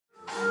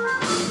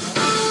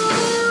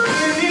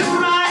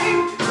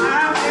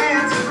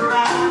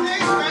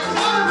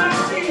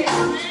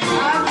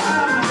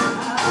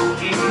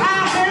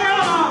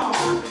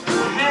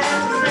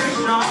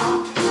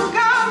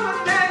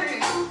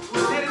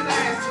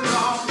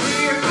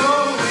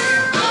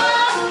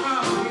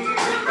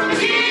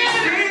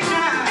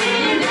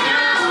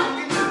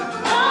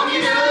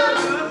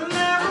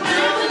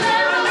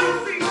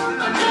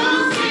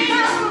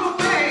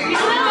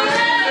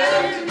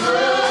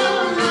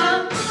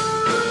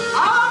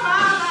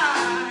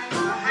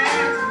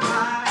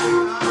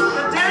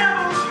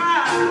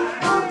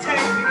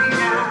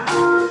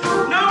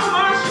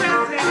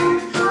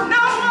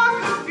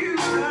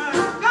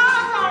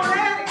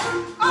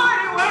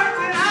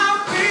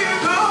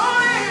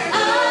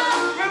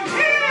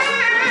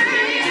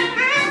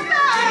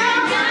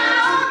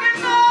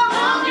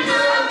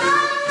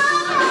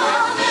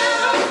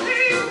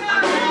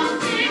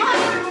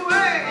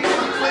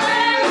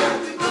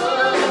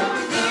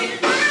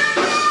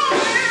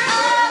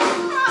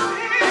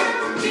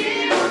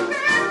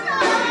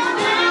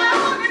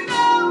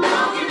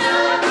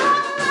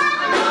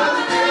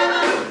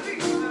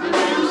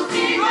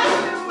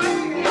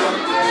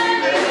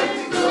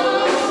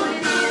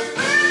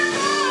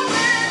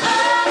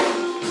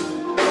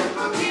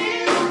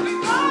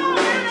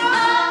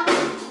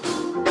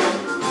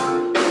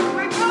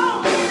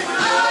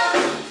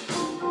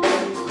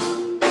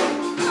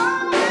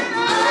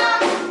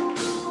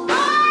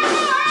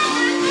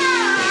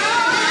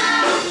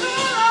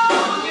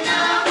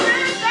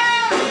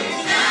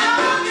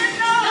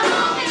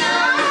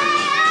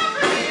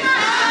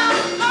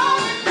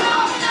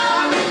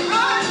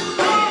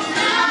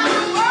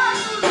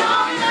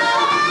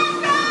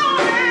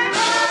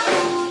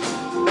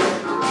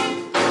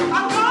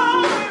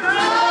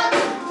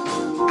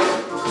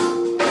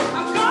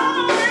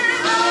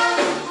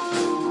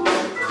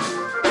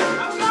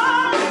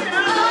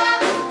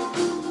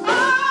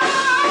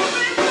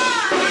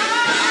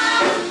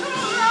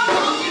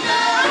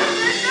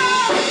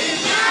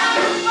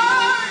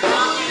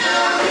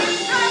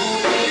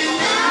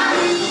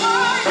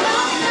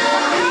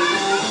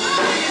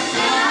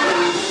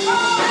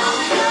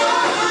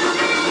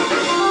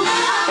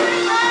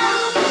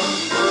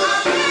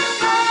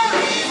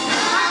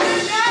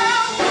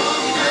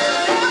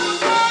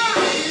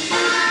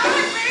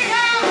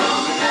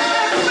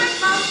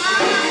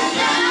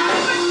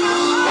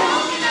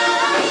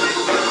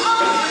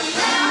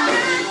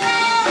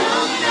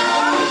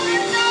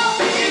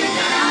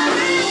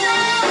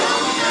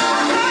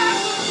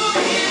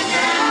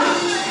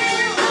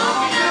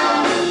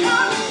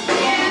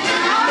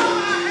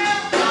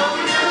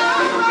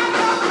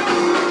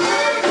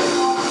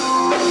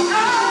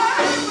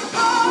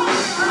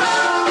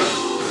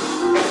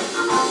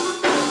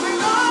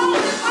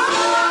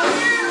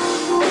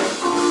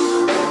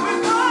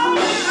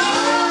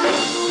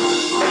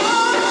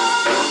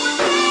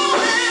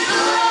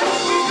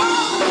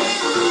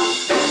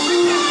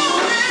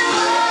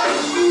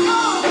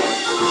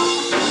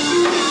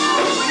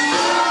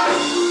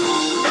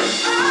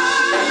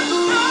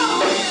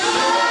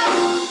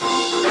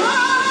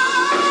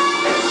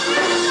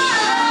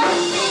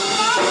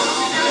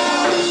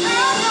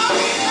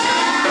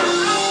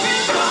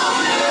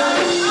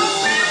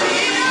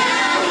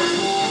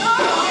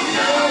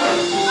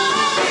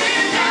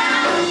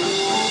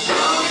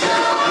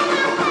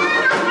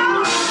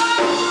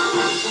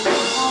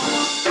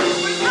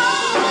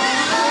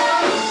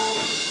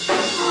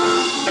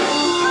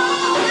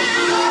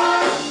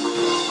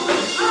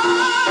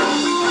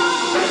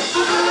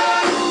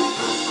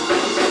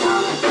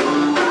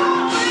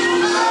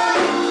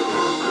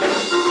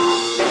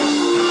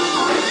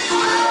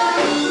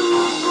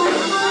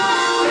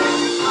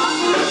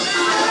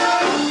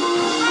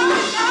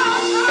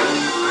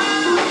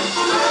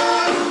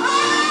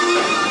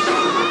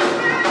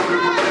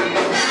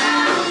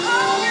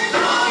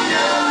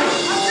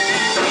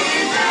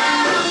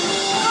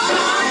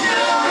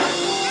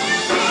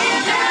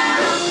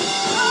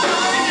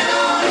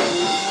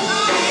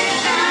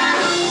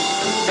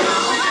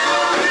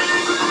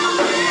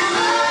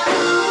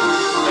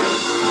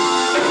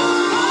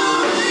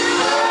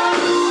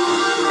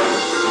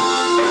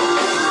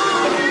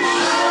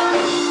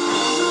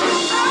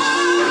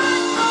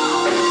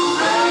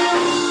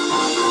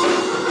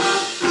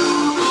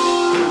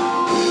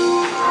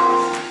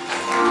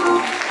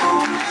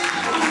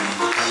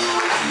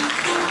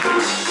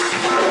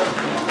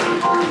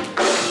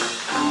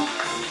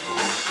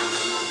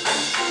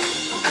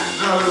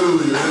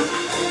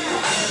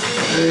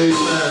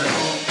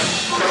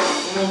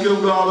Don't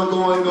give God a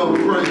going up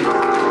praise.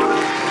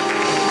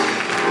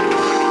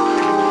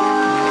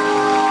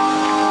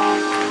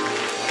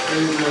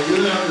 Amen. You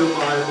have your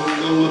Bible.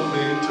 Go with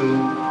me to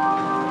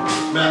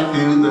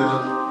Matthew, the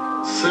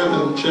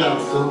 7th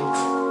chapter.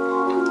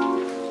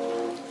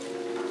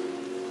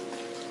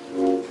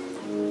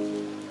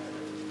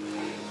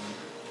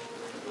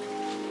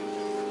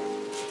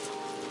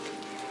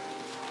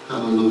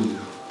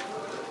 Hallelujah.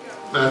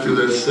 Matthew,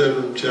 that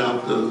 7th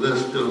chapter.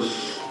 Let's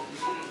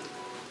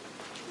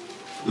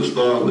we'll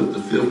start with the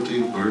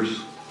 15th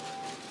verse.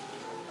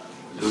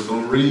 Just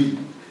gonna read.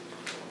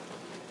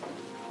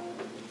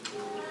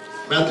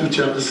 Matthew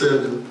chapter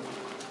 7,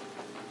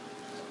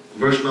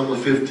 verse number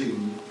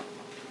 15.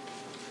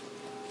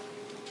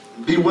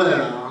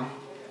 Beware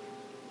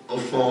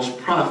of false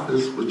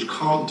prophets which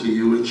come to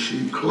you in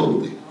sheep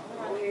clothing,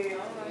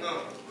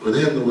 but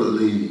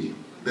inwardly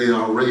they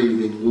are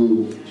raving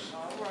wolves.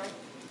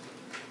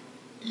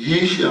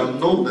 Ye shall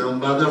know them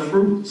by their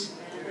fruits.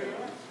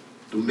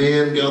 Do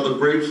men gather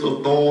grapes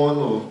of thorn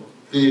or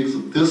figs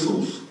of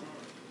thistles?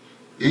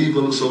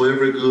 Even so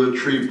every good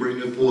tree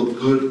bringeth forth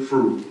good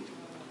fruit.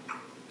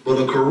 But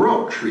a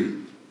corrupt tree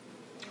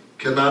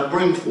cannot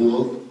bring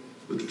forth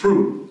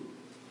fruit.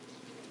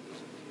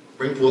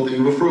 Bring forth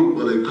evil fruit.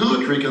 But a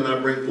good tree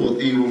cannot bring forth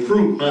evil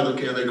fruit. Neither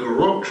can a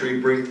corrupt tree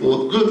bring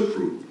forth good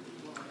fruit.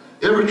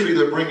 Every tree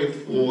that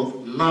bringeth forth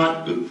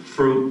not good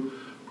fruit,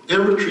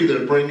 every tree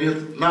that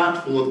bringeth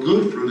not forth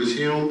good fruit is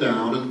hewn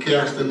down and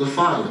cast in the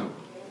fire.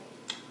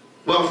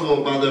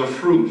 Wherefore by their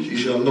fruits ye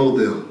shall know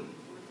them.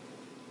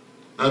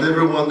 Not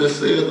everyone that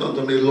saith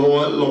unto me,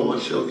 Lord,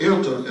 Lord, shall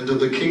enter into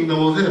the kingdom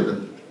of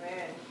heaven,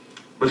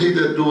 but he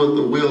that doeth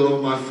the will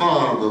of my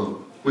Father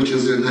which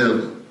is in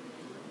heaven.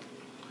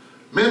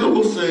 Many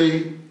will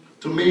say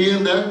to me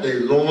in that day,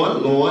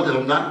 Lord, Lord,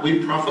 have not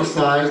we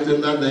prophesied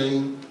in thy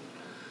name?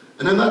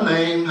 And in thy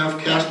name have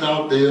cast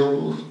out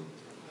devils,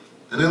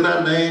 and in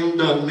thy name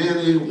done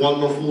many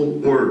wonderful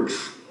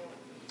works.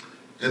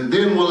 And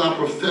then will I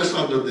profess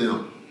unto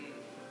them,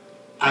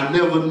 I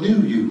never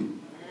knew you.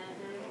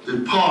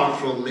 Depart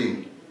from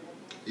me,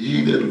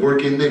 ye that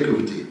work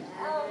iniquity.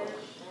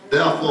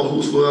 Therefore,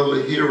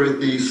 whosoever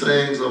heareth these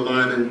sayings of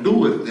mine and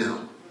doeth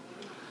them,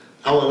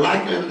 I will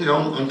liken him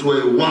unto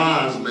a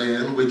wise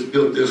man which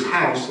built his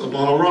house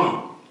upon a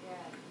rock.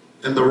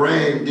 And the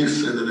rain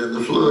descended, and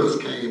the floods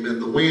came,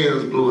 and the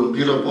winds blew and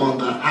beat upon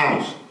that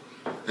house.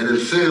 And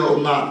it fell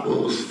not, for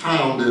it was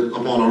founded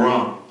upon a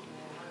rock.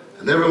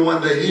 And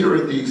everyone that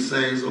heareth these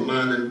sayings of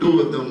mine and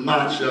doeth them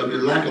not shall be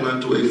likened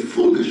unto a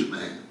foolish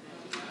man,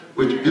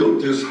 which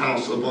built his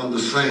house upon the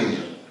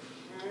sand.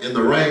 And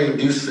the rain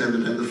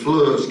descended, and the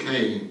floods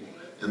came,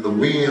 and the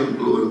wind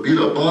blew and beat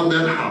upon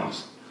that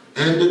house,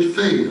 and it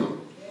fell,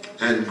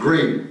 and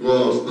great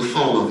was the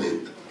fall of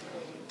it.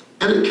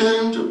 And it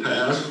came to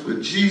pass,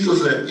 when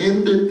Jesus had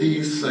ended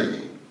these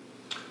sayings,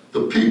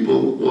 the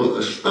people were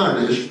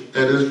astonished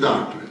at his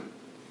doctrine.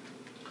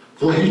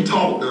 For he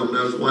taught them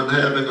as one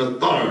having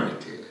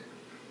authority,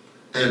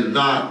 and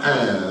not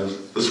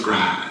as the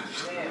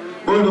scribes.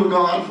 Word of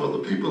God for the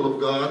people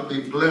of God. Be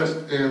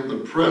blessed in the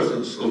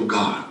presence of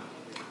God.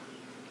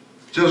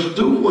 Just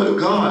do what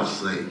God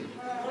says,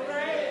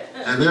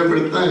 and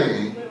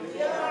everything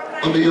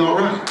will be all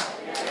right.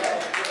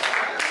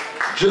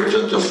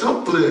 Just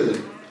simply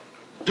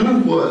do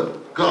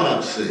what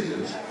God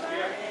says,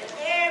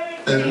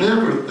 and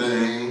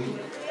everything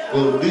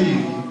will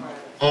be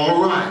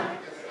all right.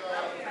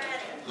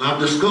 And I've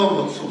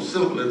discovered so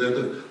simply that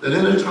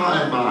any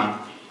time I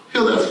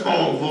hear that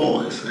small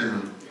voice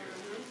and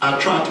I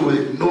try to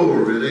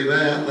ignore it,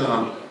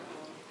 amen,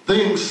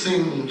 things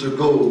seem to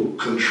go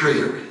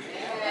contrary.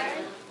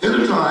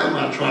 Anytime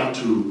I try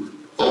to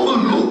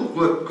overlook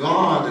what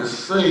God is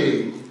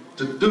saying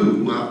to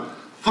do, I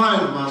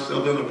find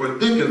myself in a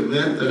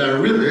predicament that I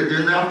really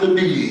didn't have to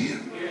be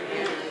in.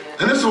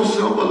 And it's so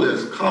simple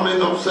as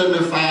coming up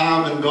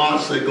 75 and God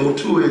say go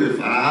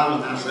 285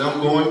 and I say I'm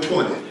going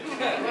 20.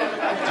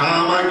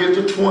 Time I get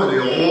to 20,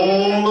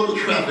 all of the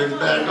traffic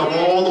back up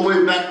all the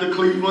way back to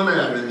Cleveland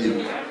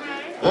Avenue.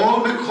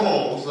 All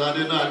because I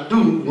did not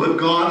do what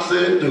God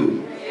said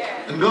do.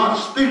 And God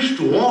speaks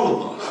to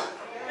all of us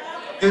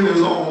in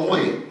his own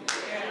way.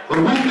 But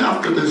we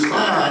have to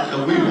decide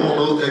if we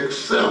want to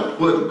accept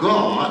what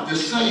God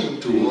is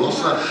saying to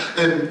us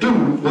and do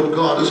what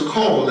God is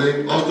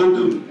calling us to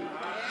do.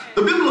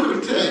 The biblical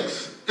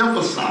text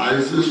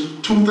emphasizes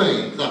two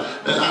things.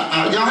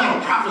 Y'all had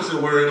a prophecy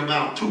word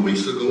about 2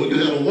 weeks ago. You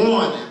had a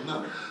warning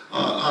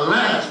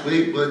last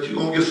week, but you're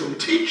going to get some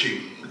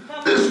teaching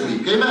this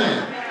week.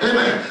 Amen.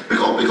 Amen.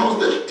 Because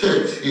this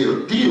text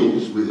here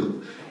deals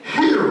with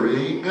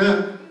hearing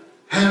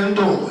and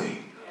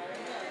doing.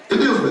 It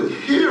deals with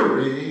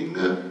hearing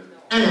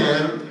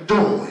and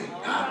doing.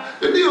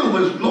 It deals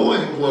with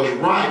knowing what's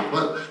right,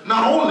 but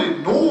not only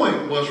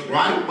knowing what's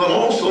right, but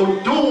also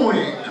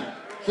doing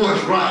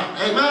what's right.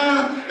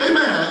 Amen?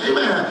 Amen.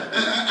 Amen.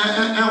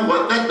 And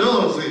what that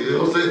does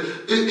is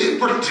it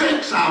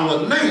protects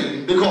our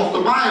name, because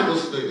the Bible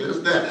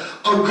says that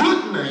a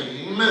good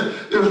name fame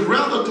is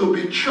rather to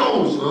be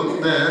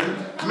chosen than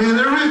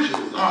many riches.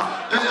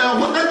 And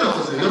what that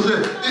does is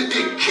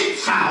it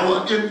keeps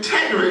our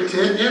integrity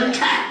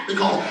intact,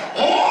 because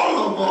all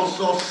of us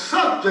are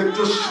subject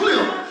to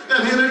slip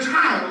at any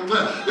time.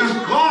 It's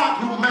God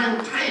who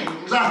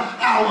maintains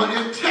our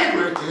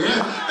integrity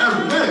as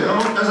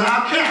well as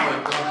our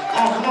character.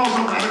 Oh, come on,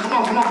 somebody.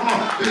 Come on.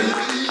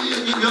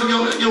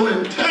 Your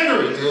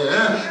integrity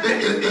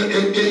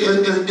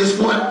is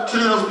what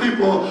tells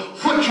people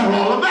what you're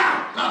all about.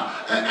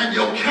 And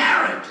your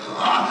character,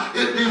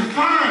 it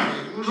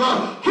defines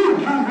who you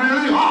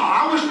really are.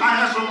 I wish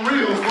I had some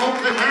real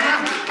folks,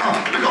 amen,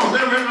 because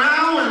every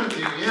now and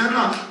then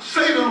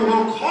Satan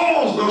will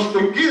cause us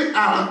to get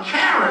out of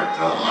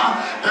character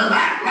and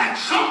act like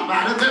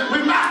somebody that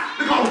we're not,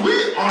 because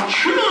we are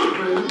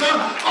children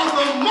of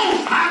the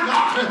Most High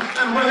God.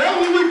 And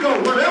wherever we go,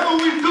 whatever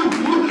we do,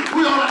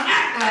 we ought to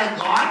act like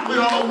God, we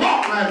ought to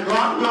walk like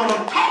God, we ought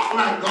to talk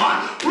like God,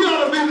 we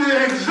ought to be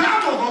the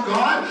example for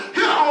God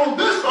here on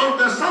this earth,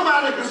 that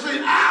somebody can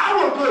see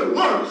our good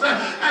works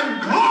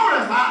and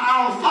glorify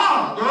our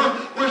Father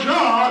which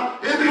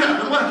art in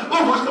heaven.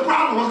 Well, what's the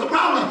problem? What's the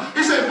problem?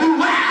 He said,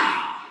 beware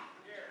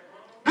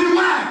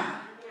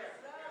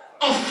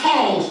of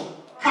false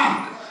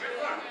prophets,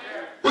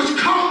 which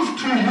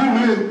comes to you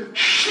in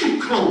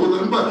sheep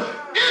clothing, but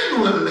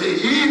inwardly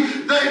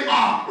they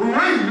are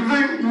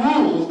raving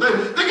wolves.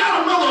 They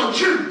got another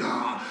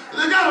agenda.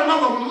 They got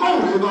another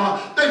motive.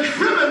 They're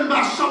driven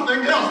by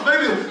something else.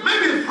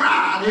 Maybe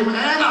pride,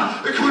 amen.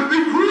 It could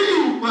be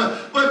greed,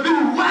 but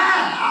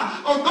beware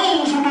of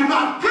those who do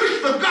not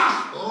preach the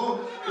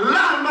gospel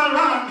line by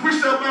line,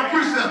 precept by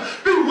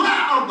precept.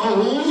 Beware of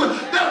those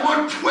that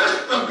will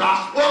twist the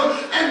gospel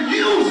and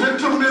use it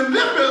to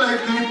manipulate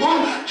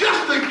people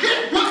just to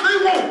get what they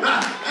want.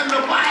 And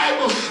the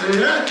Bible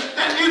said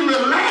that in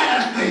the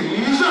last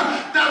days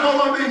there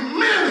will be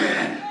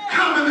many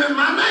coming in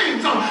my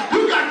name. So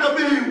you got to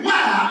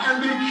beware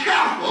and be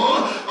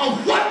careful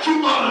of what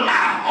you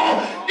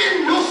allow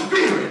in your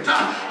spirit.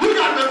 You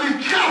got to be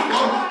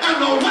careful and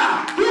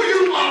aware who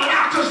you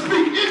allow to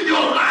speak in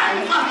your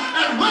life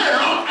as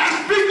well as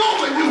speak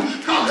over you,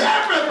 because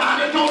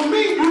everybody don't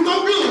mean you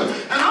no good.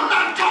 And I'm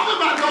not talking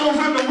about those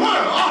in the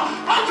world.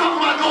 I'm talking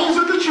about those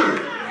in the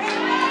church.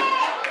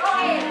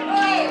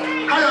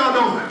 How y'all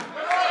doing?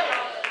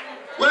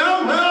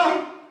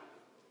 Well,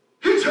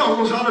 he tells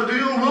us how to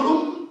deal with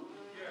them.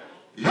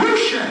 You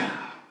shall,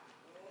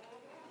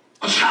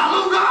 a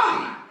child of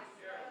God,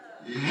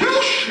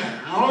 you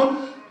shall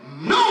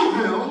know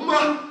them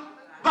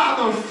by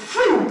the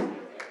fruit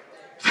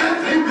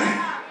that they bear.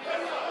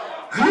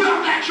 And you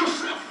have to ask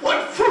yourself,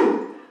 what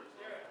fruit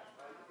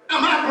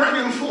am I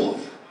bringing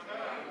forth?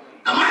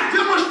 Am I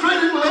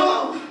demonstrating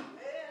love?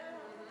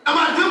 Am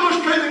I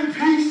demonstrating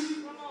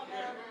peace?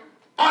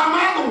 Or am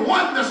I the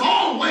one that's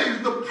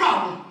always the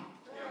problem?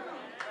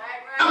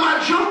 Am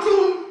I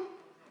gentle?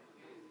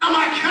 Am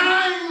I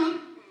kind?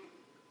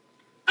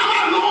 Am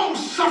I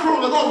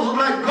long-suffering with others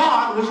like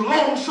God was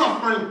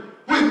long-suffering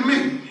with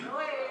me?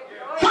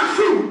 What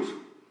fruit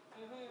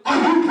are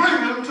you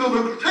bringing to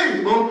the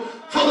table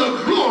for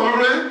the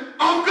glory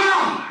of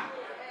God?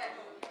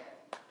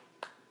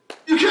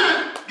 You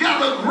can't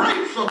gather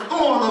grapes of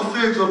thorn or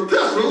figs of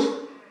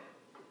thistles.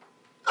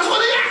 That's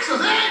what he asks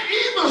us. And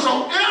even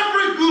so,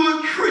 every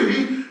good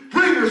tree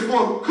brings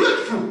forth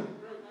good fruit,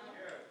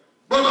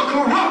 but a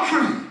corrupt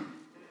tree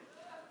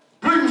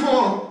bring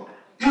forth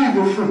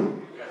evil fruit.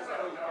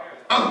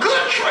 A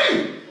good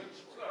tree,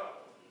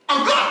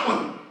 a good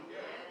one,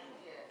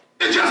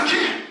 it just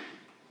can't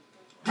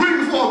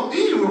bring forth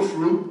evil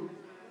fruit.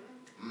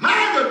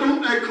 Neither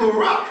do a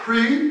corrupt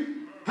tree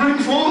bring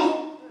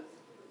forth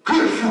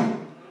good fruit.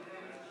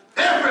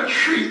 Every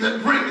tree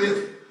that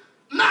bringeth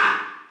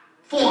not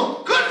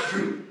forth good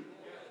fruit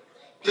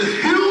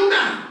is hewn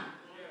down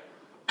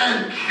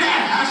and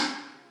cast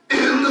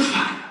in the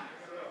fire.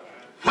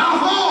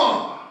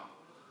 Wherefore,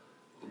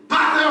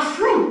 by their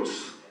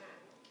fruits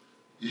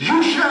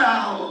you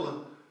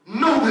shall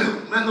know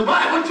them. And the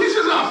Bible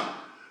teaches us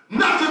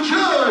not to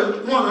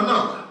judge one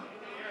another,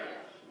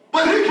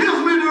 but he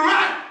gives me the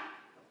right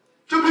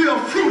to be a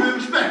fruit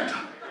inspector.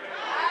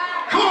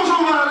 Come on,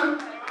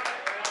 somebody.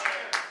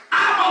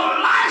 I'm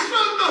a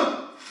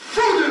licensed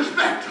fruit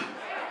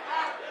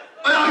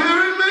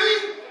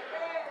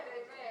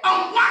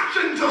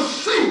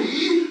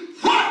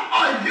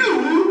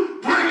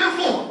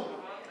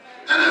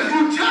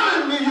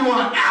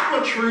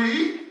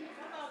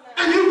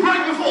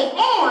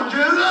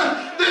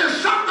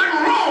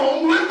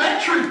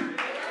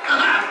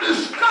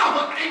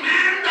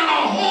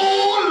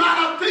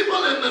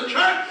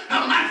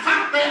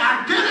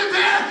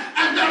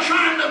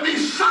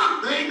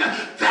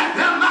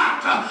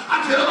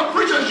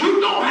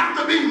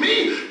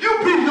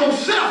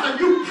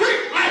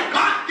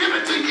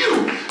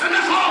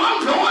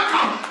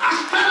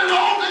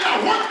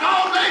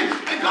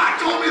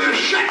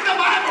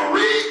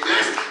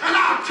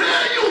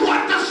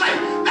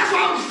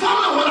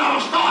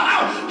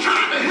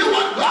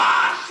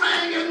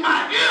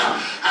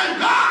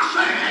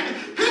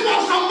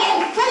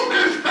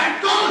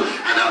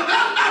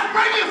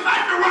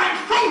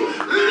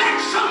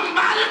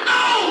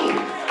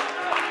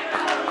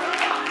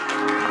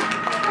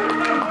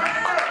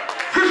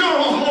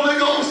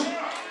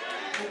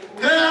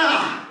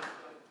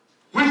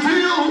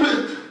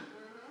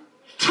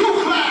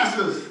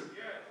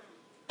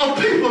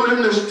about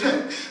in this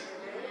text.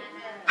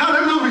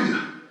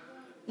 Hallelujah.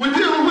 We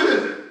deal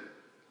with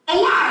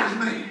a wise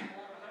man.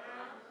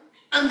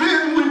 And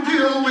then we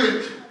deal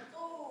with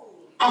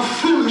a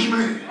foolish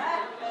man.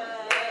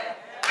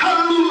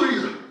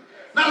 Hallelujah.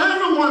 Now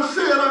everyone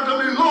said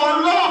unto me,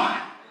 Lord, Lord,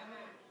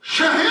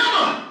 shall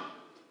enter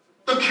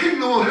the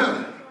kingdom of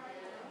heaven.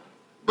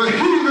 But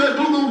he that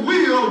do the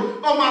will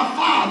of my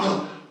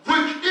Father,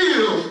 which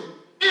is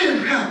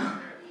in heaven.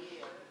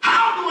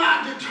 How do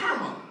I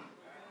determine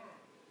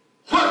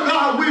what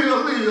God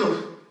will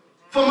is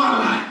for my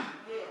life?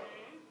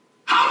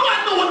 How do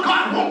I know what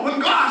God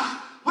wants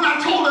when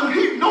I told him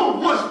he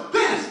knows what's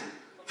best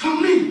for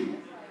me?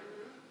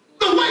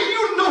 The way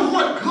you know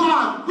what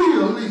God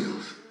will is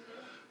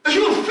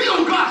you'll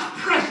feel God's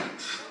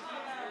presence.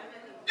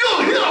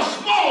 You'll hear a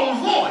small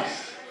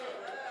voice.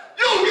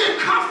 You'll get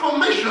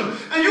confirmation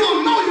and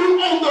you'll know you're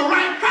on the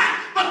right track.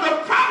 But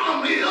the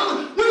problem is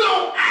we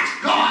don't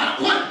ask God,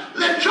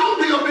 let your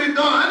will be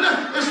done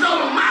instead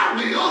of my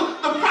will.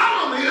 The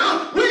problem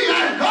is we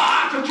ask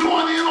God to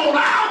join in on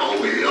our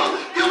will,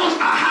 give us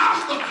the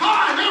house, the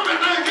car, and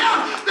everything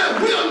else that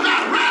we're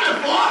not ready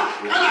for.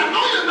 And I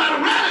know you're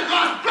not ready.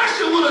 God bless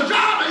you with a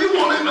job and you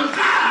won't even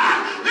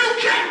try. You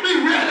can't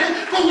be ready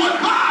for what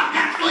God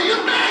got for you,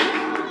 man.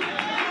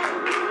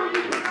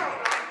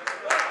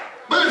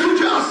 But if you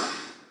just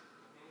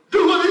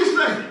do what he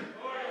said,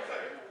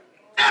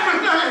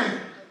 everything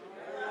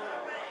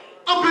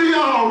will be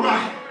all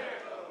right.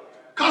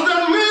 Because there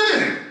are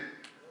many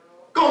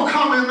gonna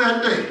come in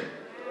that day.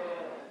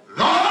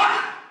 Lord,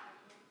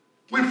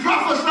 we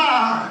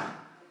prophesy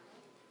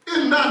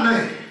in thy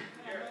name.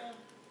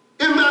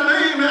 In thy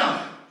name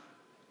have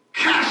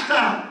cast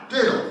out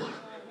devils.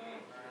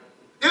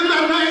 In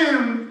thy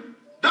name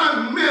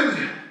done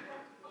many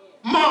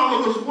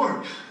marvelous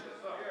works.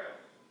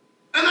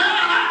 And I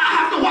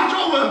have to watch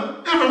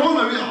over every one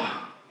of y'all.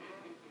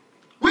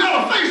 We had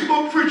a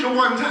Facebook preacher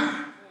one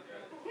time.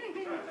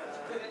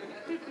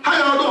 How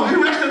y'all doing?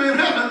 He resting in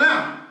heaven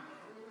now.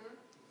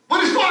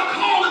 But he started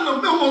calling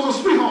the members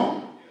of Sweet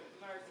Home.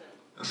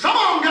 And some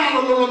of them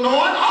got a little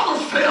annoyed,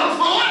 others fell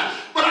for it.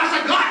 But I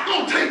said, God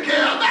gonna take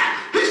care of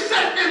that. He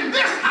said, in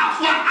this house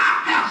where I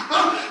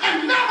pastor,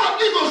 and never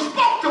even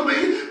spoke to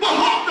me, but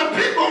hugged the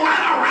people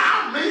right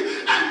around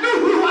me and knew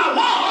who I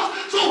was.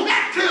 So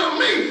that tells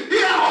me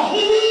he had a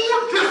whole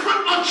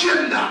different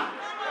agenda.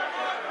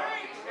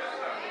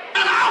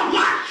 And I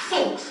watch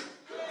folks.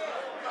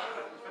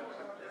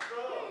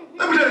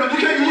 Let me tell you, you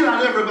can't eat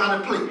out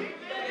everybody plate.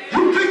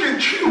 You pick and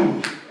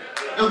choose.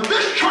 If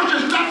this church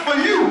is not for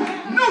you,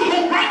 New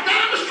Hope right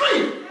down the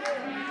street.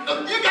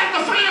 You got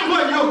to find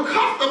where you're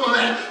comfortable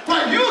at,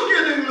 where you're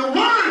getting the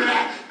word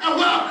at, and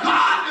where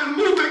God is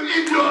moving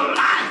in your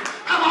life.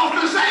 I've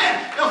often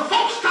said, if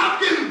folks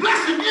stop getting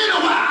blessed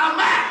anywhere I'm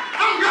at,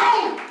 I'm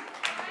gone.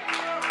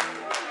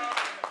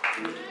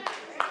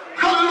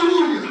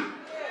 Hallelujah.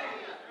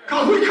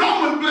 Because we come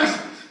with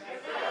blessings.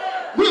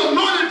 We're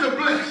anointed to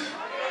bless.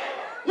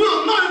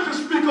 We're anointed to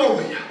speak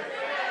over you.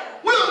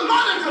 We're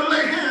anointed to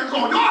lay hands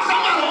on you.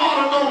 Somebody ought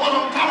to know what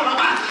I'm talking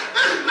about.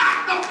 It's not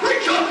the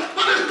preacher,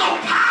 but it's the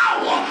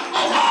power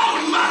of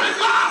Almighty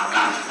God.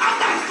 I've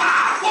got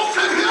 5 folks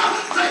in here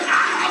say,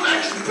 I have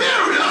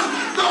experienced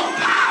the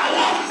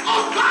power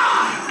of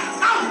God.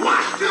 I've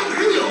watched him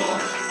heal.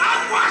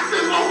 I've watched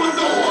him open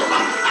doors.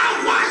 I've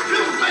watched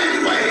him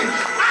fade away.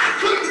 I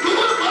couldn't do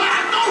it, but I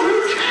know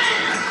who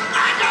can.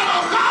 I got a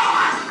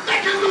God that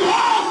can do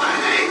all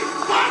things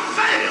but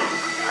fail.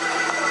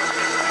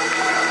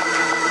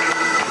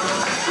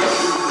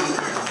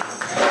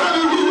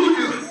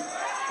 Hallelujah.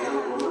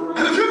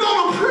 And if you're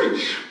going to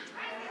preach,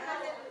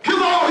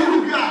 give all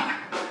you got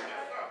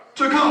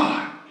to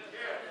God.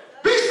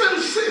 Be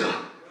sincere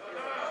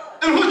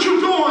in what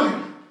you're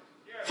doing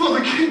for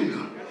the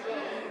kingdom.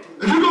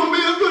 If you're going to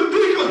be a good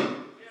deacon,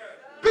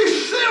 be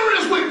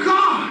serious with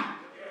God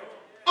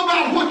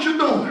about what you're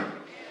doing.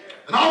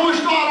 And I always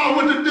start out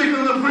with the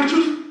deacons and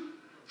preachers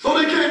so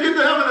they can't get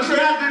to heaven and say,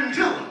 I didn't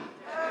tell them.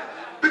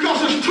 Because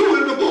there's 2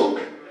 in the book.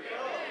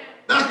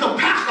 That's the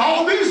pastor.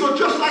 All these are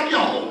just like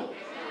y'all.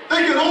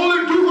 They can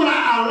only do what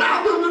I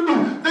allow them to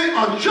do. They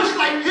are just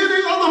like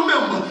any other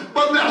member.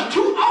 But there's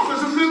 2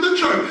 offices in the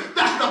church.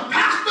 That's the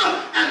pastor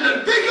and the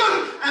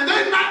deacon. And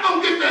they're not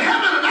going to get to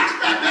heaven and I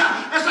stand there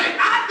and say,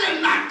 I did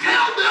not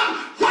tell them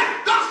what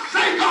thus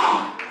say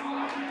God.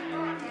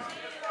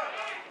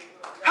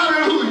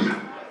 Hallelujah.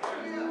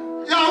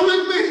 Y'all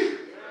with me?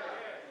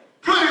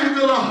 Praise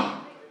the Lord.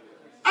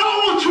 I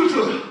don't want you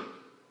to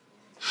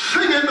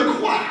sing in the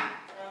choir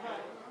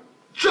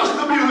just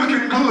to be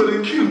looking good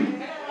and cute.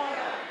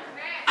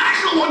 I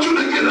actually want you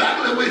to get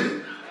ugly with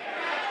it.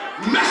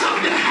 Mess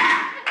up your hair.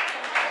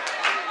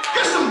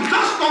 Get some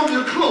dust on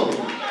your clothes.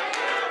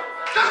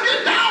 Just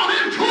get down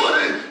into it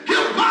and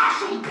give God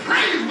some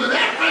praise with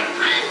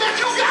everything that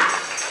you got.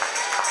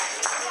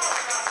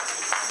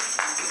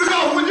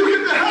 Because when you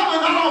get to heaven,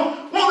 I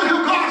don't want to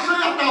hear God say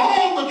after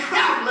all the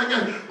traveling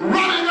and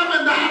running up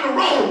and down the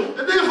road,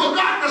 and then for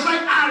God to say,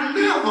 I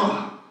never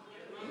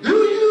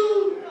knew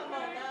you.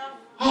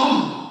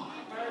 Oh.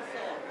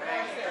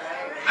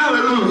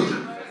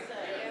 Hallelujah.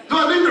 Do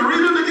I need to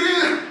read it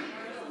again?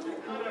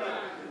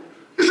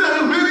 He said,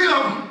 and many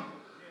of them.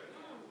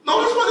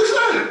 Notice what he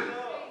said.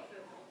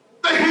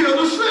 They healed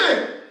the sick.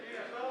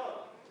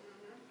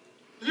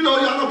 You know,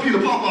 y'all know Peter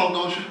Popoff,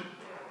 don't you?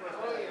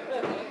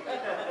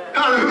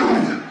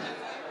 Hallelujah.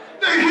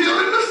 They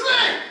healing the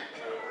sick.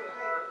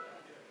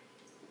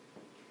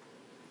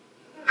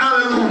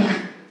 Hallelujah.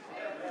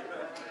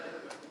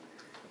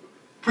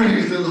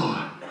 Praise the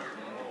Lord.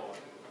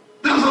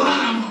 There's a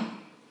lot of them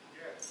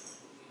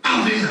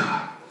out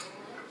there.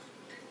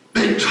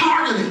 They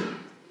targeted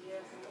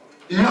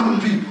young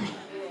people.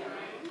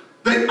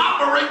 They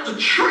operate the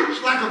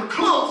church like a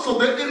club so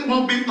that it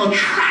will be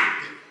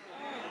attractive.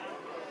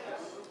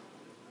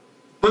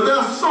 But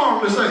there's a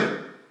song that say,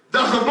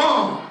 there's a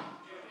bomb.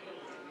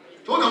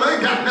 So no, they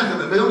ain't got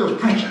nothing, they're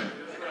just preaching.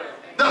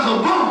 There's a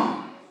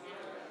bomb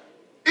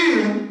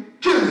in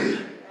Gilead.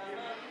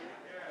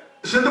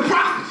 It's in the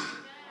prophets.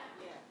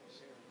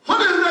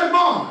 What is that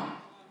bomb?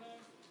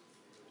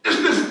 It's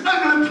this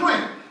ugly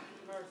plant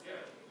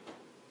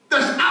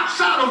that's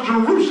outside of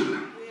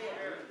Jerusalem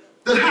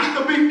that has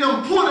to be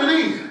imported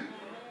in.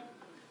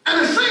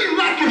 And it seems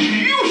like it's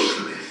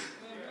useless.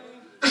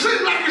 It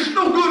seems like it's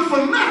no good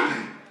for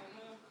nothing.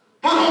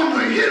 But on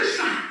the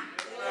inside,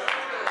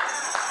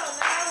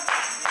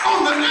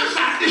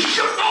 it's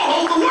shipped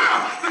all over the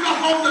world. Because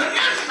on the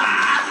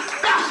inside,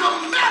 there's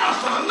some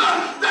medicine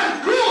that's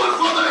good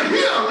for the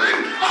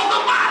healing of the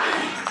body.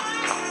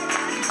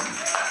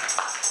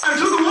 And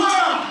to the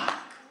world,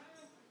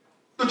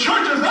 the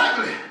church is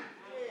ugly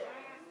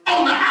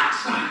on the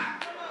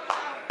outside,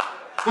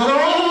 but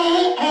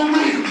all on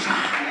the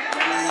inside.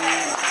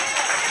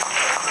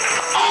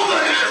 On the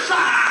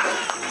inside,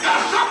 got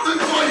something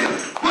for you.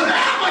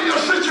 Whatever your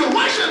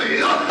situation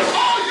is,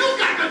 all you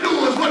got to do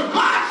is what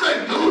God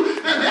said do,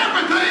 and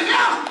everything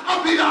else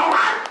will be all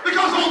right.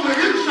 Because on the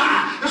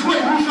inside is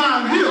where you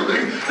find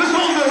healing. It's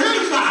on the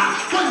inside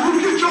where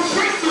you get your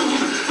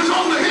breakthroughs. It's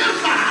on the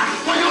inside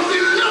where your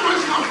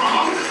deliverance comes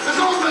from. It's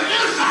on the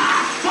inside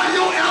where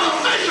your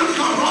elevation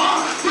comes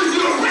from. When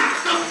you wrap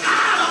the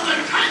tide of the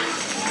tank.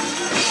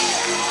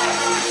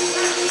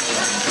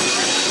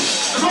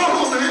 It's all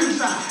on the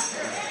inside.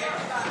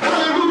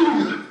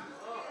 Hallelujah.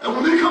 And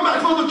when we come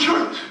back from the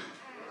church,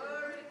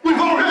 we've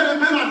already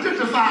been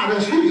identified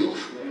as healed.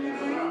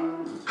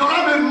 Because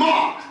I've been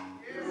marked.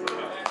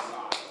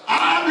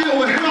 I deal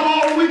with hell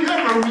all week,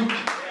 every week.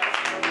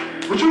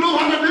 But you know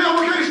how the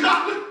devil can't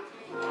stop me?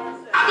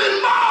 I've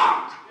been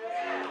marked.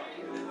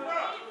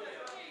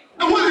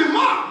 And when he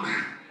marked me,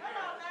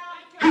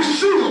 he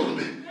sealed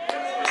me.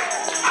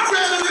 I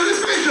read it in this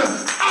picture.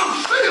 I'm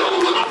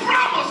sealed with a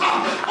promise.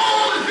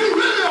 Oh, if you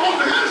really on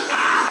the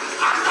inside,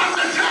 I got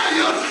to tell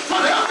you,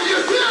 whatever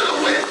you're dealing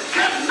with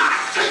cannot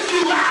take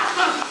you out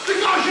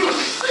because you're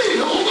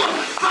sealed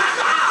by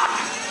God.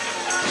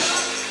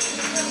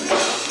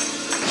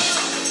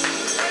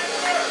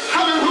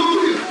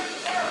 Hallelujah.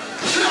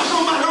 Tell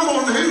somebody I'm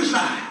on the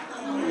inside.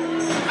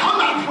 I'm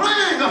not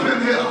playing up in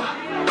here.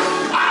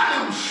 I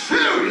am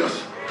serious.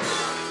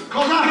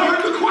 Because I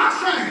heard the choir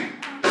sing.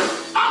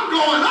 I'm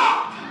going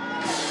up.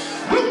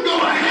 You can go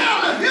to hell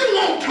if you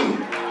want to.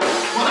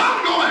 But I'm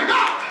going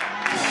up.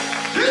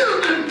 Jesus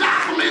didn't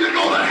die for me to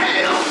go to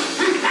hell.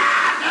 He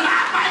died that I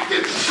might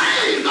get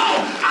saved.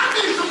 Oh, I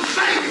need some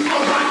saved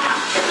folks right now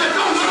that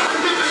don't know how to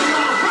give me a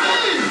lot of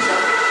praise.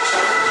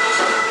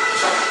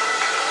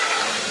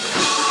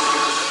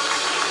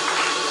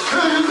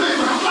 Tell your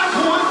neighbor, I'm not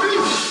going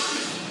neither.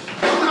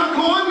 I'm not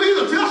going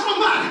neither. Tell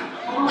somebody.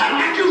 Act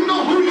like you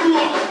know who you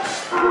are.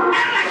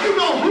 Act like you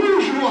know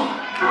whose you are.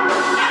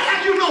 Act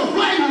like you know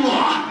where you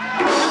are.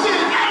 And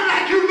then act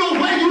like you know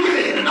where you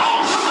headed.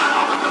 Oh, somebody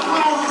ought to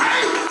put on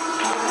praise.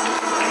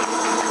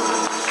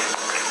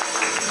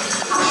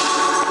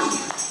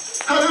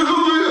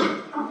 Hallelujah.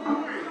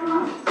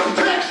 The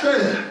text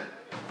said,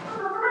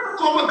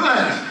 oh, my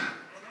glasses.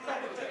 I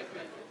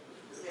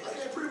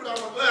can't preach without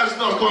my glasses.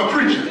 No, I'm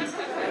preaching.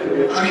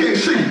 I can't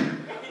see.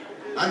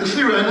 I can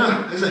see right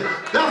now. They say,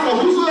 therefore,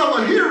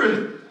 whosoever heareth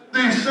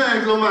these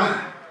sayings of mine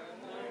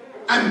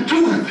and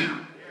doeth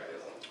them,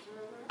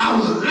 I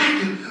will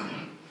liken them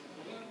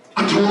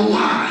unto a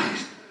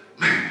wise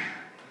man.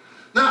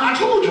 Now, I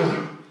told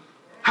you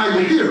how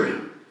you hear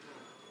it.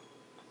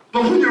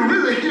 But when you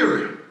really hear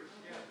it,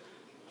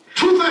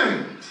 two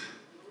things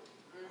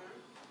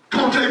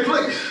gonna take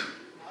place.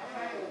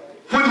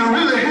 When you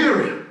really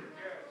hear it,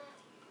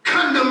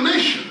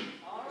 condemnation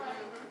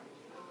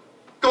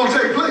gonna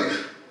take place.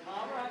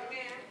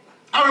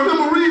 I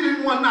remember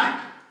reading one night.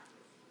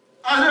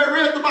 I had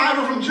read the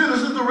Bible from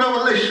Genesis to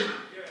Revelation.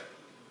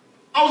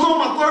 I was on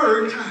my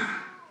third time.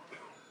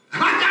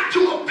 And I got to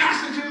a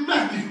passage in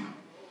Matthew.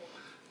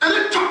 And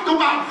it talked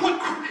about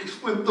what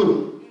Christ went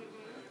through.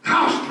 And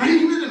I was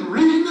reading it and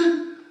reading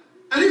it.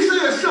 And he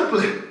said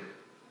simply,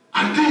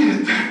 I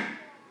did that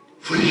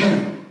for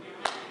you.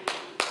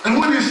 And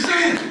when he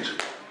said it,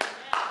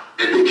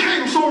 it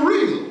became so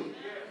real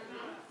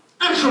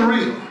and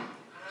surreal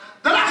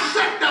that I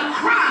sat there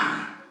crying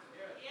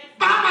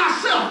by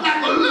myself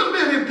like a little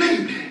bitty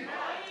baby.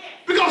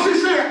 Because he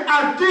said,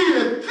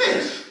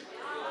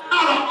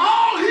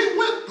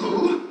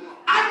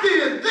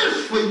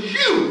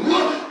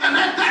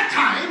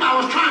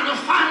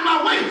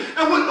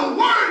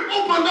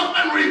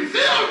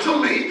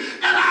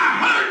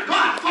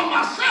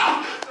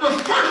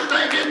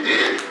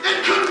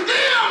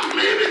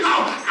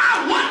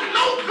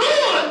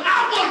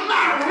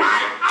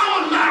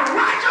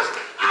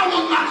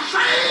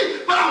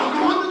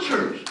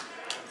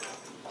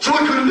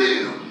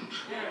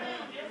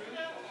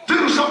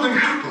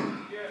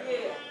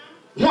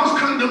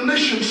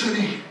 condemnation set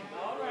in.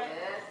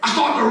 I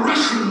started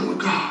wrestling with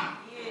God.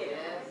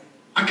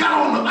 I got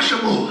on the usher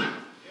board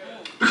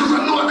because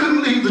I knew I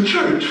couldn't leave the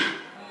church.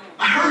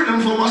 I heard him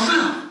for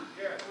myself.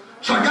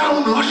 So I got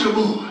on the usher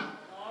board.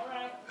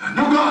 I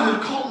knew God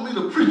had called me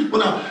to preach,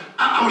 but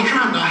I was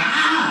trying to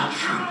hide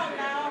from it.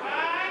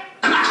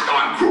 And I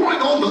started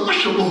growing on the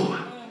usher board.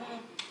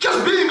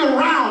 Just being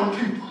around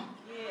people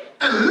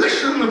and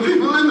listening to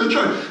people in the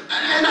church.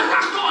 And as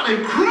I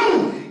started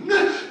growing,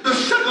 the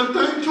second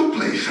thing took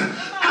place.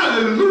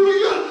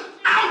 Hallelujah.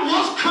 I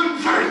was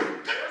converted.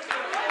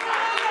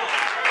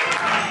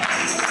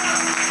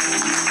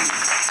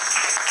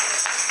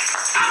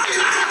 I mean,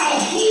 I had a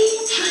whole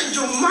change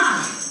of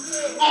mind,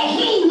 a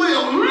whole way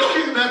of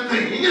looking at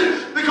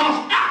things, because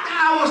after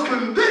I was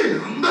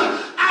condemned,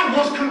 I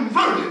was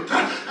converted.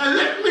 And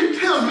let me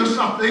tell you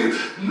something,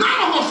 none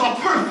of us are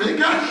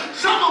perfect.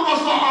 Some of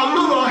us are a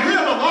little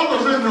ahead of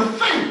others in the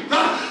faith.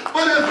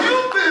 But if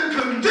you've been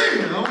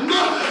condemned,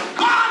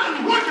 God is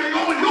working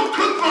on your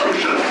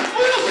conversion.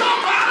 Will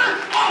somebody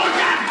ought to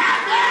get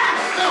happy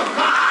if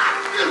God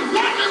is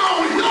working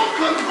on your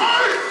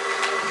conversion?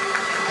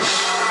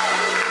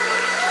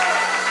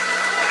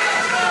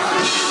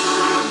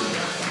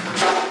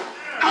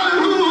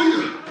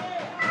 Hallelujah.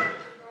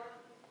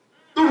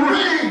 The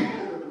rain.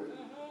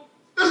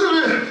 Listen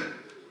to this.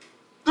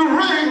 The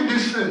rain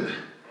descended.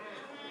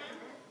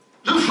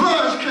 The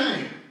floods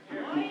came.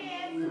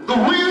 The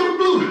wind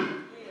blew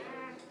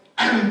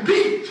and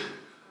beat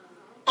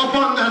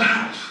upon that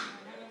house.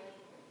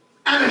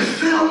 And it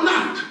fell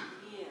not,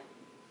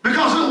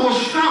 because it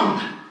was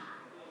founded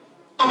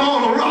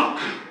upon a rock.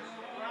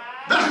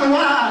 That's the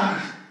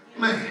wise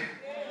man.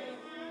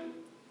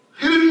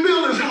 He didn't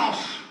build his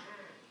house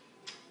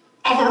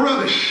off of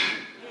rubbish.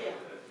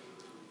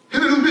 He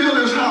didn't build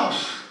his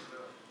house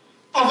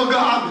off of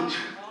garbage.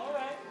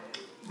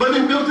 But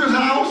he built his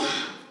house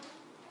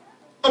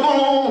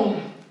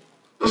upon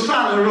the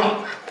solid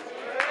rock.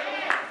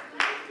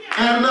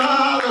 And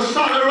the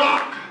solid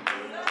rock,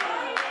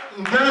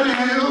 that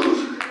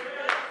is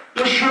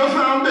the sure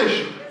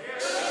foundation.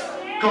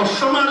 Because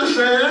somebody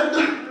said,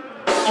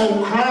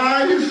 on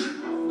Christ,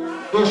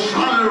 the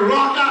solid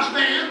rock I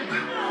stand,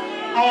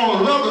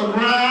 all other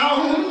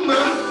ground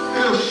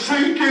is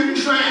sinking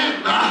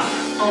sand.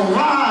 A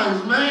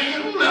wise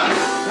man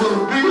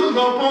will build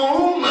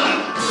upon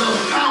the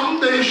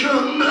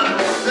foundation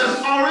that's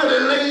already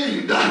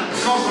laid.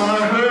 Because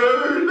I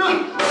heard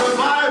the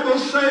Bible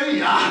say,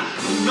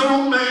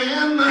 no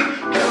man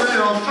can lay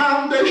a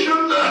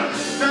foundation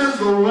than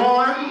the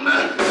one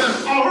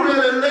that's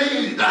already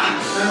laid.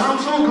 And I'm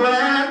so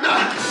glad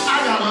I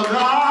got a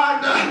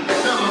God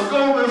that'll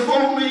go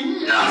before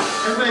me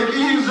and make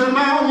easy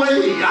my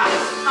way.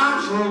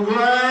 I'm so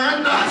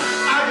glad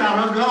I got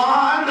a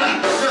God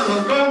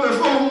that'll go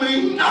before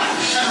me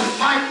and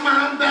fight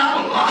my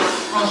battle.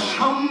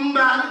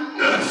 Somebody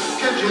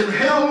catching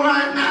hell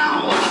right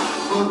now.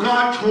 But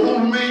God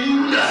told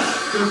me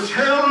to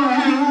tell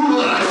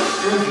you,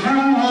 if you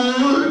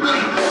would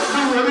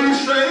do what he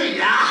say,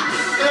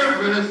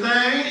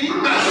 everything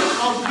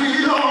will be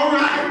all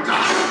right.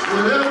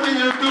 Whatever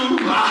you do,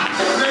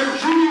 let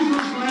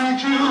Jesus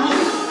lead you.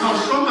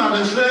 Because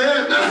somebody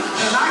said,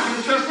 and I can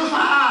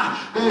testify,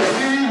 that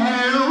he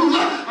is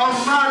a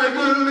mighty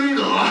good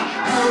leader.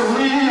 He'll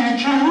lead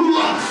you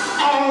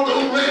all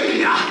the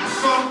way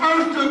from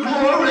earth to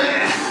glory.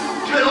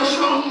 Tell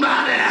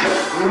somebody,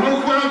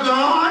 look where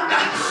God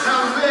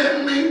has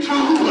led me to.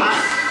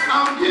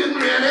 I'm getting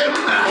ready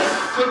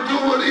to do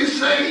what he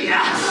say.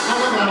 I'm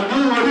gonna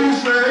do what he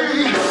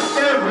say.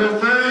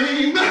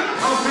 Everything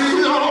will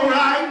be all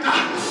right.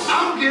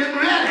 I'm getting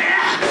ready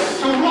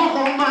to walk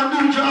on my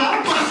new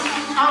job.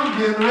 I'm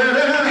getting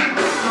ready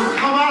to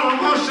come out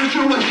of my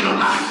situation.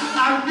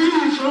 I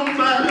need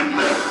somebody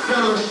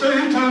that'll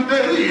say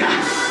today,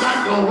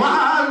 like a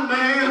wise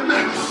man,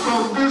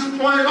 from this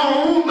point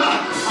on,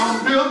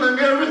 I'm building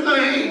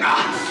everything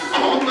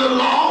on the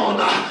Lord.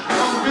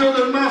 I'm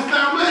building my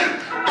family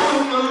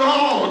on the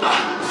Lord.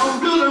 I'm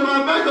building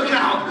my bank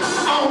account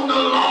on the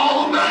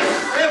Lord.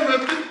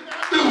 Everything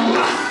I do,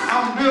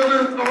 I'm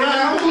building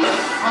around,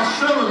 I'm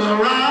selling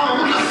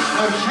around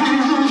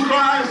Jesus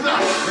Christ,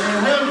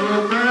 and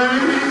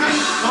everything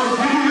will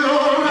be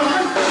all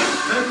right.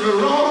 Let the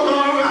Lord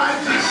all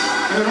right.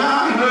 And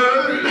I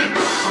heard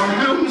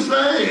him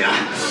say,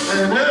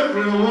 and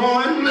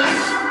everyone,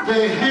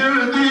 they hear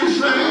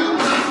these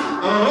things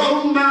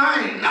of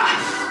mine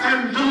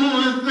and do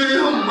with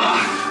them,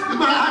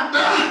 but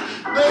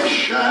they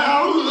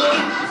shall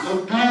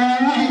be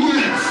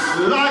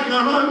like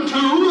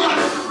unto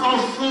a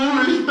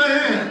foolish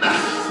man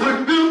which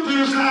built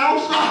his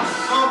house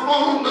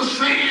upon the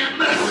sand.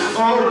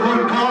 Oh,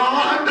 good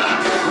God,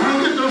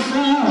 look at the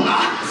fool,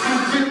 he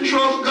didn't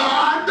trust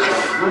God.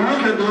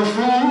 Look at the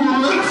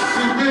fool,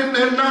 he didn't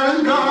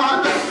acknowledge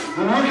God.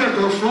 Look at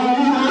the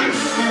fool,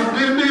 he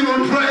didn't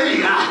even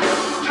pray.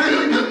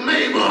 Tell your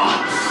neighbor,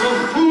 the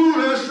fool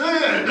has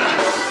said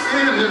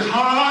in his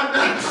heart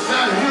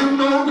that he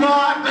know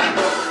God.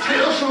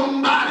 Tell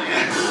somebody,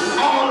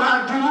 all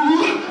I do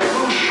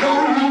will show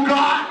you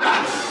God.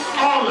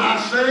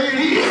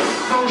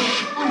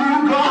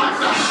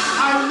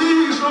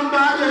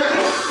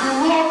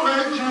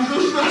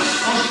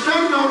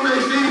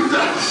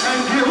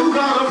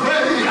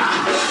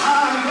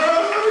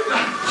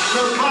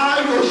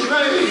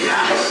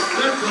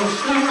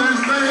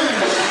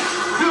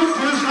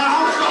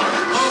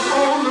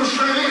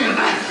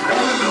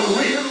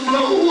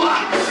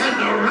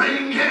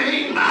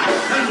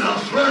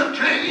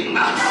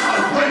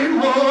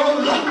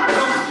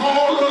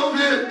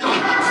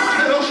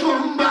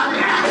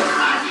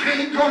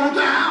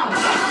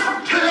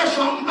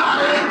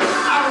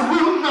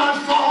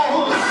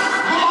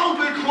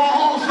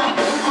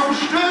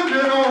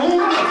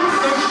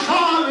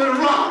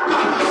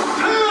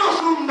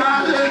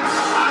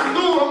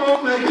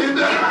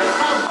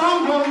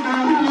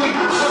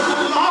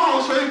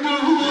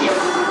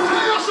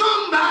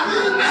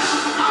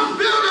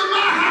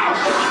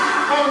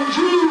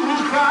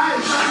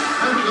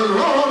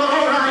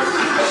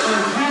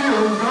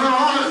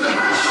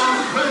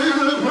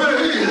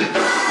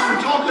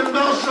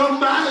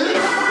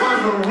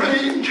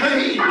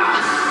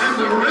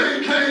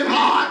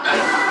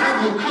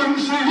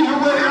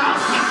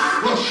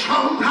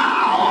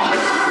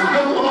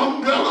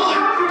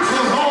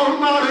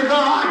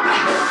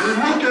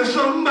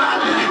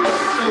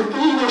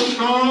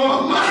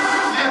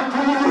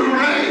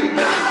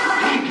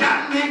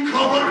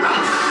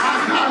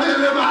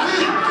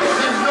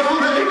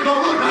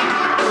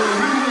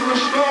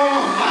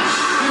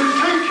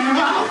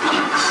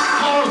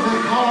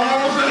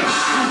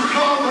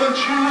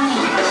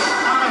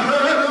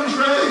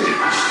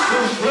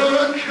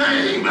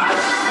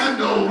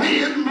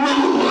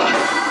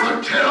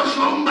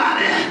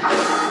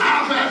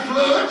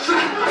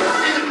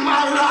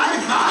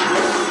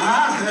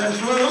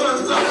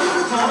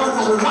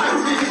 wipe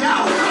me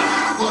out.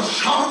 But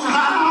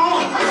somehow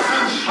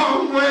and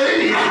some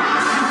way you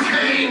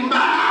came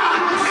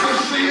by to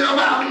see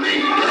about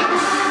me.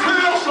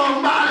 Tell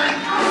somebody,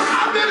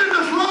 I've been in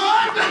the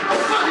flood,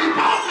 but he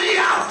brought me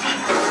out.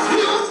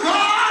 You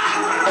God,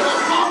 that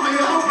brought me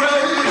out,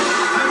 praise.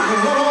 And the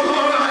Lord,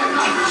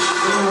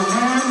 the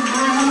wind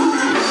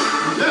blew,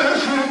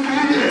 yes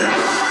indeed,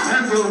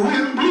 and the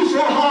wind blew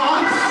so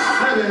hard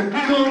that it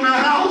beat on the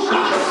house.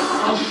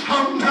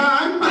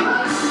 Sometime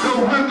the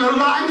wind of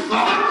life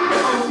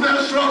will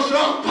mess us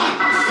up,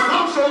 but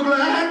I'm so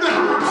glad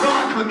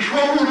God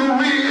controls the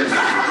wind,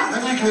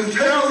 and he can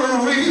tell the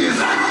wind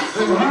that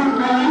you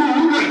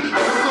move to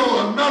go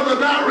another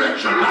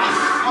direction.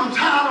 I'm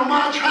tired of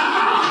my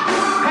child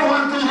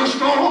going through the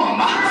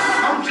storm.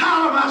 I'm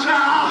tired of my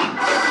child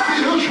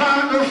still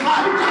trying to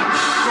fight.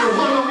 So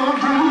what I'm going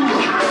to do,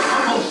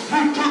 I'm going to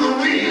speak to the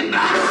wind.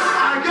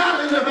 I got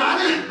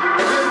anybody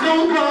that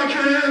know God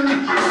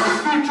can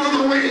speak to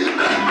the wind.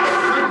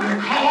 Let me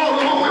call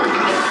on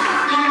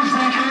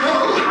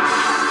Ezekiel.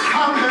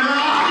 Come here,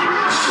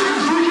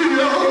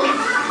 Ezekiel,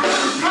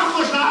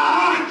 prophesy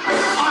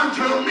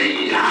unto me.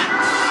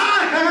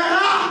 I hear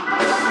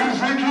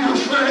Ezekiel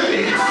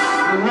say,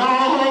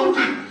 Lord,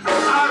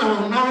 I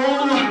don't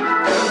know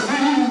if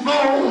these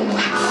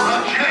bones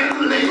can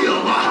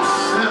live.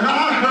 And I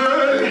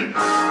heard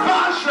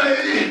God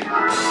say,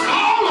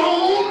 call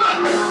on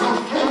the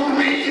full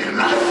wind,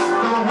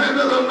 the wind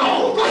of the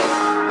north,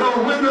 the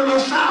wind of the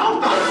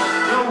south,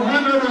 the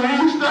wind of the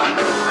east,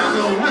 and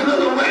the wind of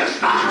the west.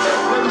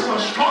 When it's a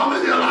storm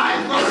in your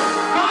life,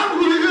 God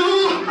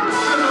will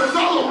send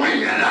another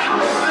wind.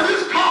 And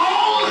it's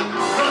called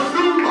the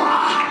Duma.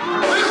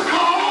 It's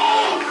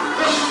called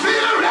the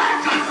Spirit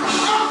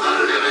of the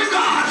living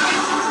God.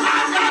 I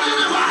got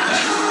anybody.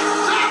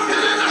 So I've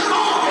been in the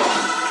storm,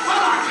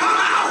 but I come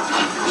out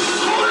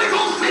Holy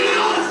Ghost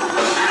filled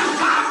and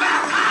fire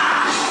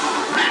baptized.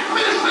 Let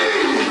me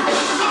see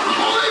some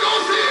Holy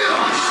Ghost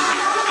filled,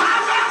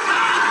 fire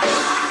baptized.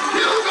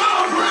 You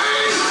gotta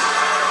praise.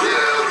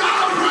 You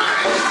gotta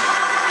praise.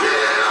 You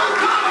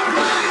gotta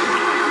praise.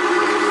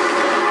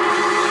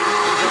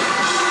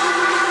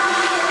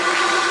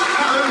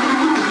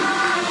 Hallelujah.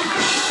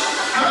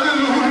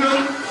 Hallelujah.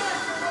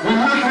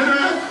 We're looking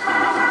at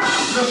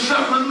the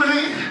second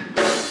man.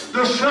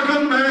 The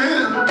second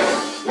man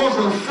was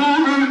a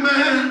foolish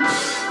man,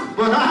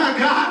 but I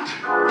got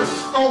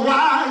a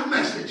wise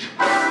message.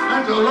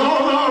 And the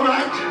Lord, all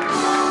right,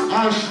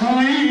 I've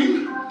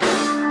seen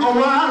a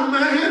wise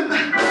man,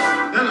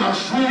 and I've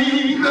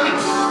seen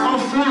a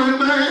foolish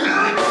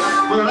man,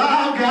 but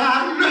I've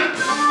got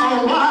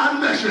a wise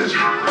message.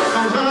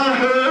 Because I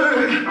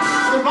heard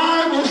the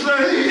Bible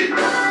say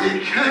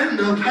it came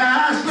to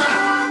pass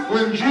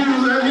when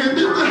Jesus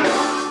ended,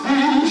 he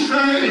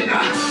sang,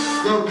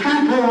 the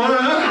people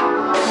were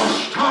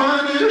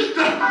astonished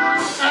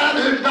at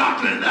his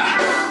doctrine.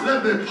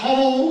 Let me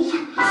pause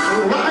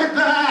right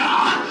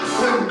there.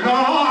 When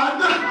God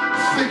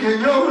speaks in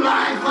your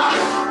life,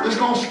 it's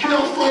going to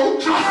scare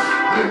folks.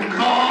 When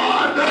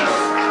God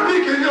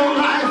speaks in your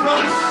life,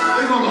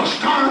 it's going to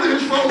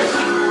astonish folks.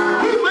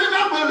 We may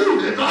not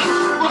believe it,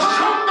 but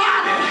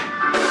somebody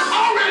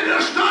already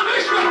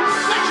astonished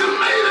that you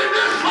made it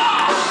this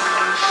far.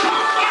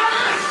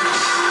 Somebody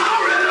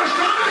already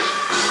astonished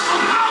of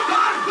how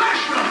God bless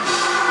you.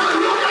 But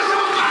look at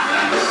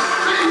somebody.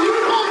 Say, you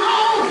don't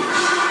know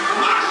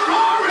my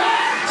story,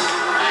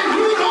 and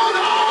you don't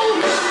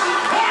know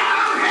where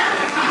I'm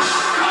headed.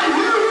 Cause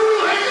you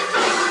ain't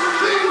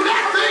seen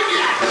that thing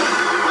yet.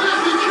 But if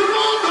you keep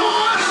on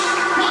doing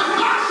what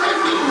God said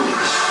do,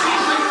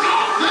 cause he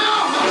taught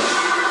them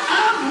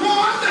as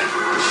one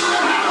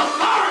that had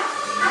authority.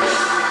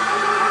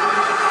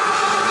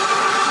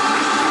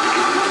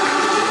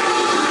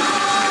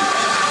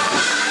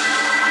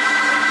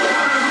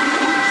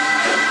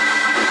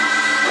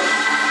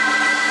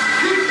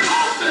 He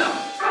taught them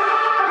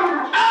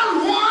as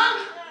one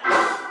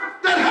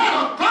that had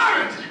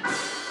authority.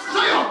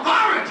 Say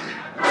authority.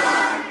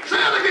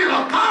 Say it again,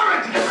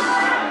 authority.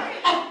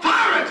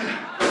 Authority.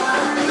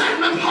 Let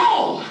me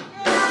pause.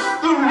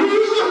 The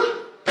reason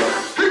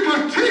he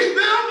could teach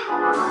them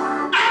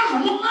as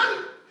one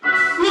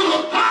with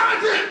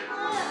authority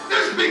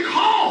is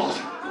because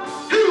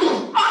he was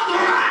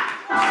authorized.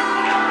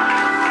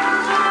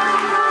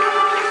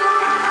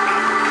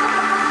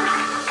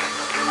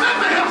 Let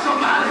me help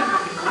somebody.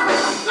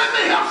 Let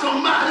me help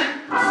somebody.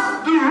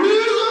 The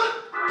reason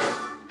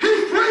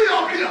he's free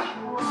up here,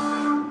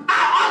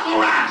 I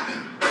authorized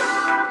him.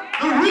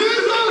 The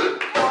reason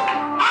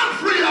I'm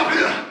free up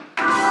here,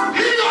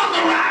 he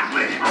authorized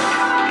me.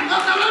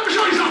 Now let me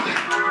show you something.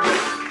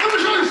 Let me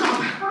show you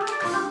something.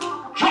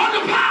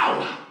 Georgia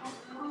Power,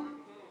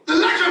 the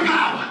electric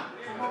power,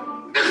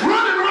 is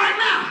running right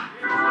now.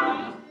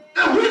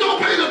 And we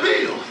don't pay the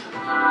bills.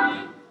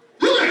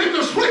 You can hit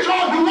the switch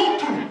all you want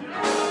to,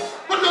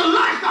 but the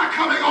light's not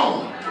coming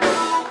on.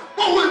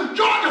 But when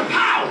Georgia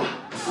Power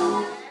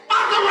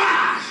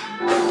authorized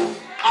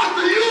us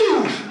to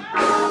use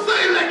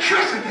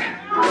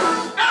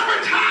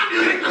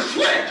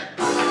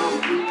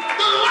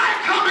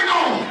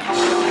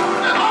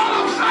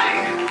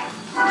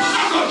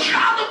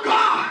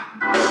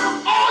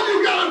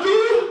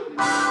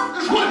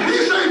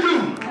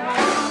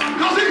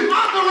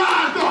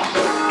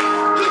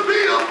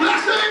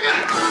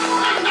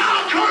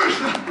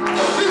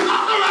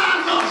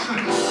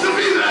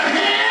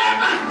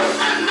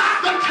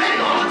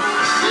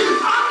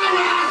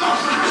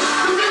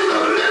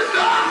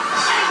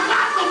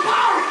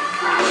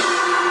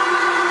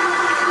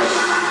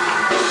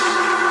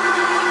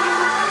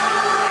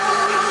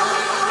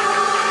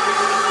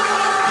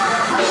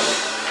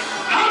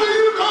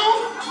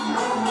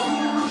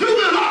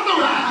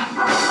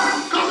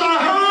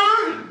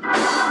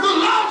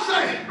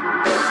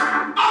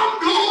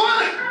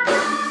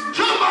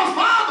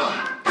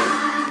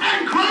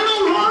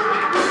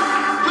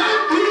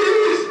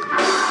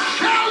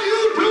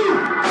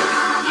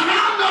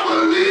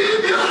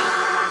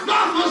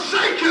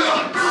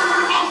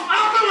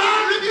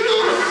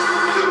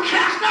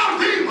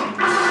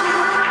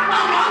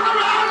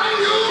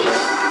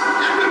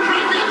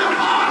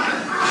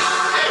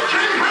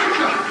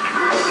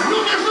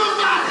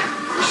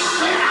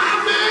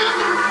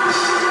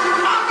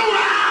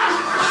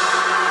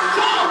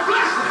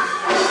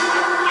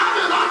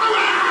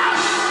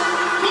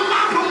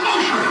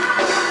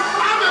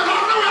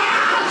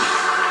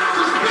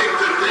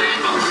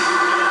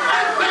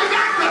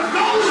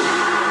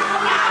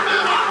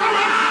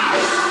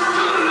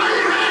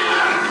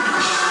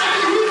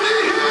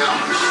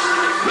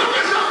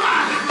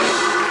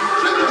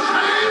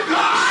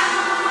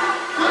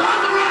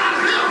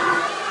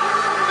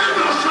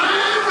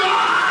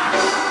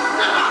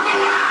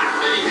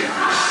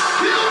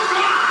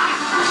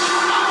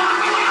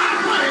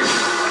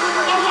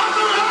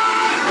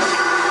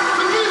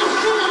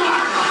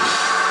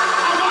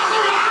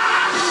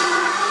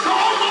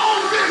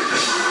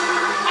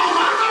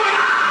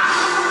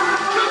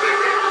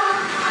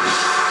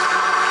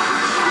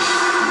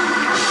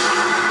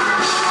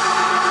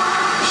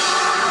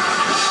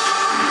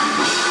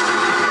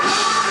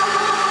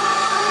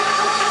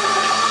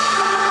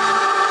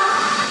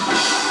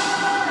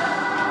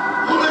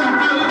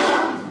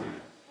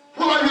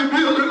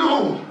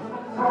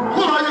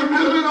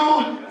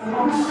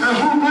and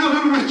who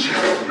dealing with you.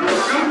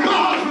 Good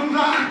God from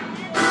Zion.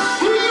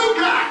 Who you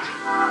got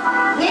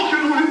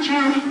walking with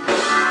you?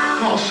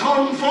 Because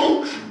some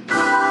folks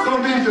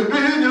don't need to be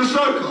in your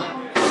circle.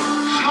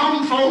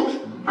 Some folks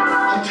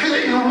will tell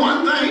you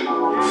one thing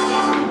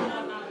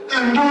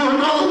and do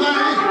another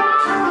thing.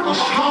 Or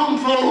some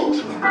folks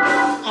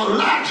will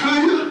lie to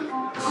you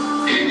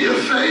in your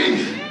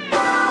face.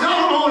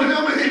 Y'all don't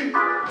hear me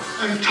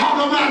and talk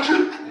about you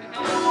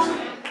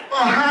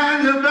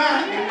behind your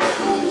back.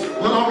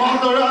 But I'm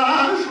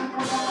authorized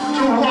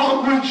to walk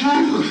with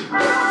Jesus.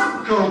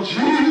 Because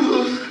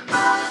Jesus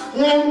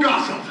won't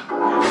gossip.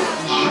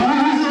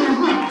 Jesus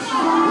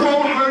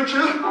won't hurt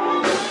you.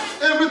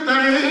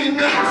 Everything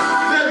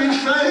that he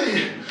say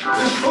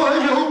is for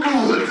your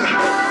good.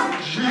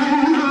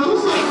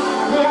 Jesus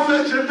won't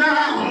let you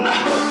down.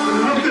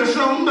 Look at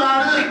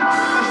somebody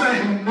and say,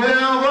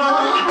 never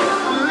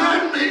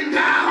let me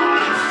down.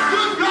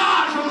 Good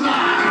God from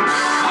Zion.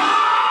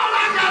 All I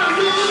gotta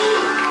do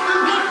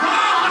is what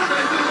God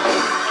said do.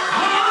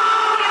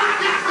 All I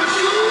got to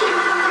do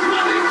is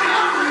what he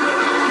tells me to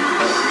do.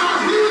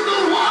 Because he's the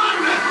one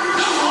that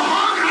will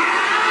hug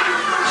high,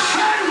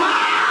 say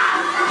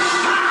wide,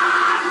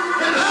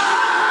 high, and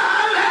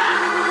high.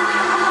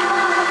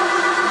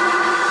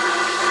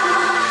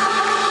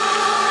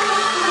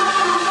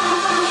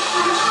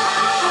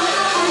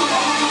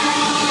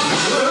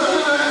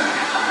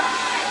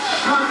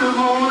 Sunday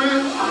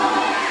morning,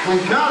 we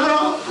got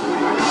up.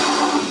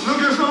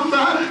 Look at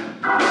somebody.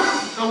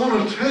 I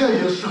want to tell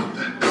you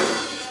something.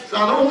 So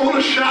I don't want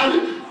to shout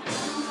it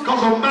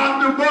because I'm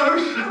about to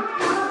burst.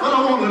 But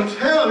I want to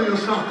tell you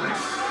something.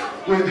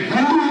 When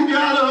he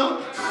got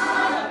up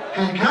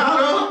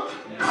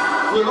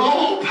with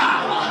all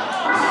power.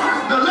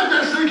 Now let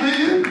that sink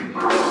in.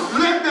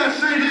 Let that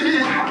sink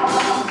in.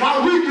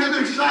 While we get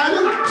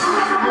excited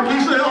when we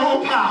say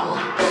all power.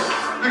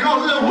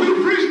 Because if we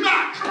preach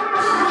not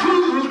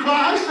Jesus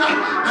Christ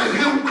and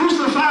him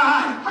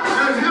crucified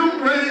and him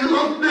raised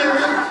up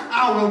dead,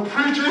 our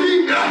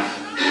preaching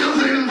is